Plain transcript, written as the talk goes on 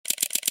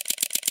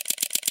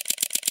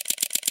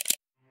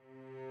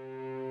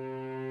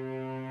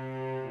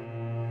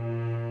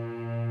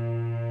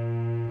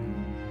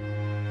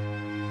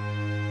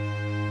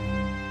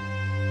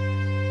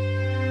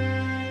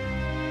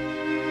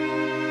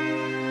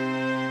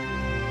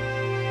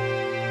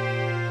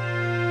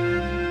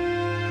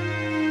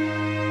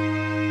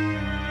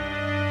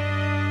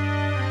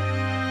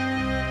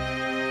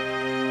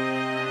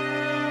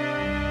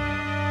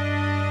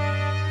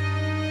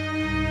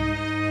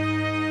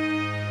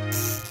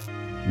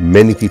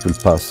Many people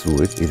passed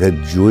through it. It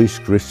had Jewish,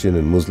 Christian,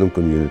 and Muslim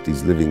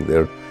communities living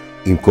there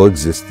in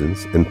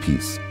coexistence and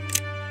peace.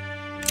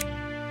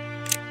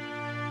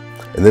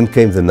 And then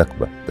came the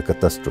Nakba, the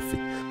catastrophe.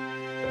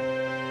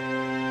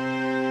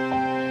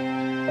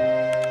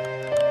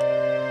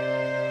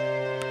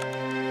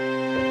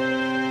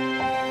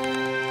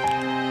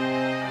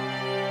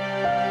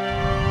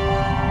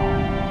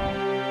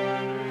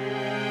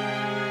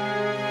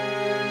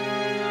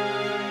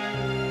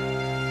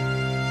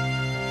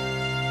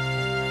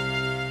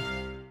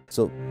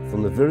 So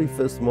from the very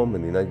first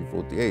moment in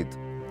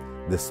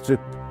 1948, the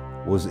Strip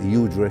was a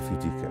huge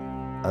refugee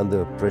camp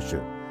under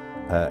pressure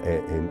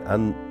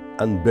in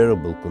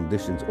unbearable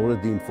conditions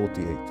already in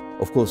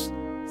 1948. Of course,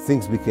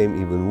 things became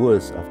even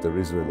worse after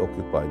Israel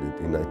occupied it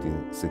in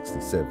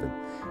 1967,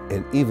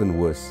 and even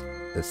worse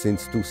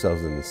since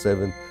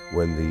 2007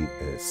 when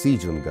the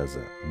siege on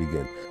Gaza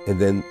began. And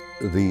then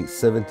the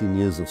 17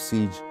 years of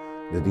siege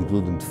that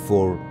included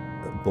 4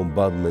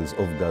 bombardments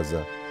of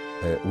Gaza,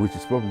 which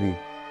is probably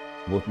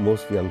what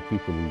most young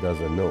people in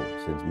Gaza know,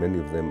 since many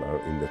of them are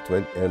in the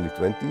early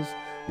 20s.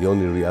 The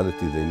only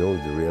reality they know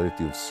is the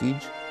reality of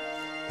siege,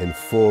 and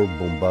 4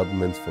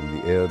 bombardments from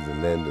the air, the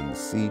land, and the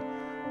sea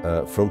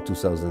from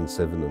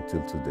 2007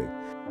 until today.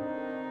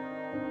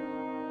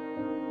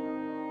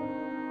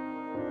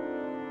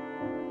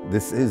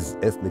 This is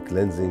ethnic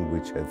cleansing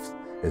which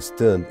has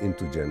turned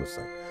into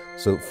genocide.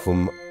 So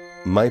from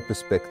my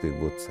perspective,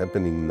 what's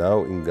happening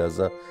now in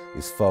Gaza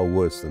is far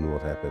worse than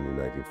what happened in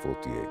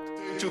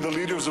 1948. To the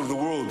leaders of the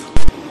world,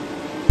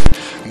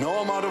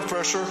 no amount of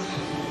pressure,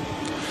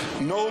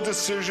 no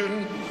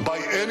decision by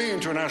any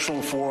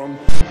international forum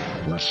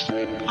will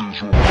stop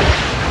Israel.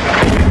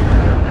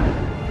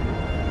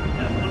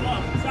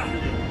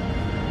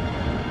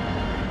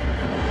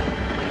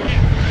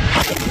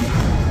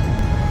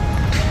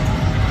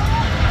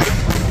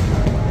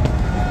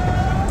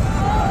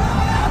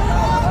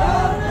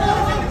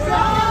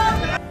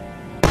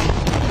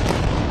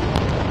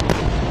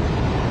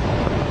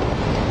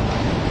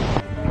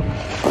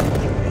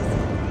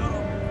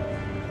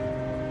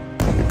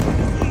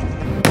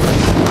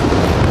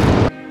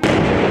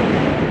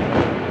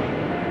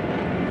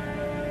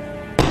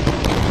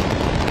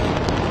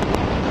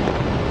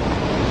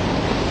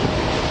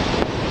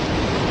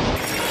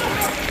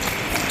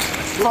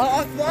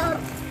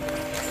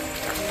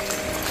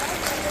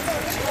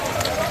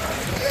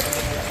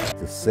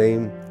 The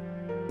same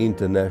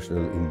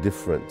international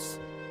indifference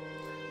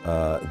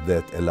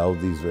that allowed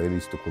the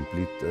Israelis to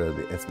complete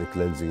the ethnic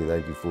cleansing in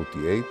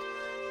 1948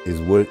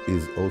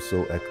 is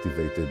also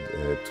activated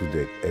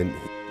today. And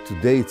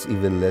today it's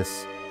even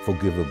less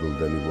forgivable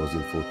than it was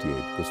in 48,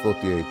 because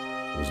 48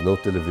 there was no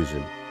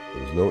television,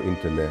 there was no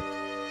internet.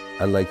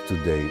 Unlike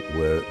today,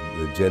 where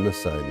the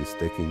genocide is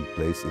taking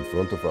place in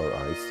front of our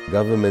eyes,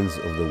 governments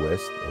of the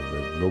West, of the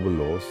global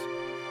north,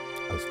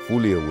 are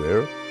fully aware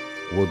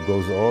of what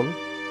goes on,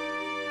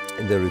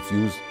 and they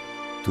refuse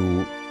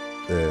to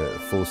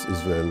force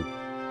Israel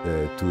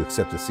to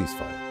accept a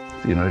ceasefire.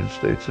 The United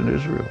States and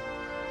Israel,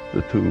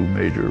 the 2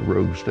 major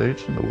rogue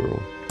states in the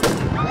world.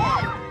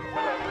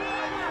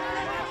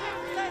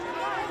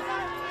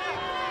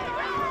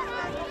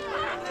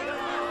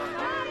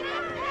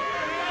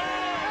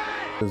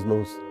 There's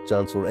no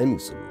chance for any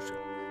solution.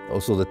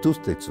 Also, the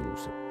 2-state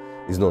solution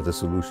is not a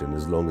solution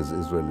as long as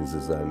Israel is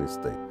a Zionist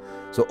state.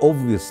 So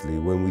obviously,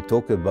 when we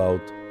talk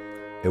about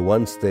a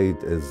one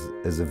state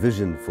as a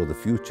vision for the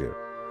future,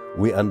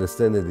 we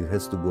understand that it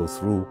has to go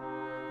through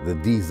the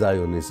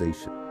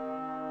de-Zionization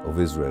of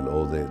Israel,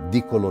 or the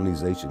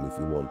decolonization, if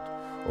you want,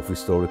 of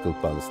historical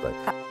Palestine.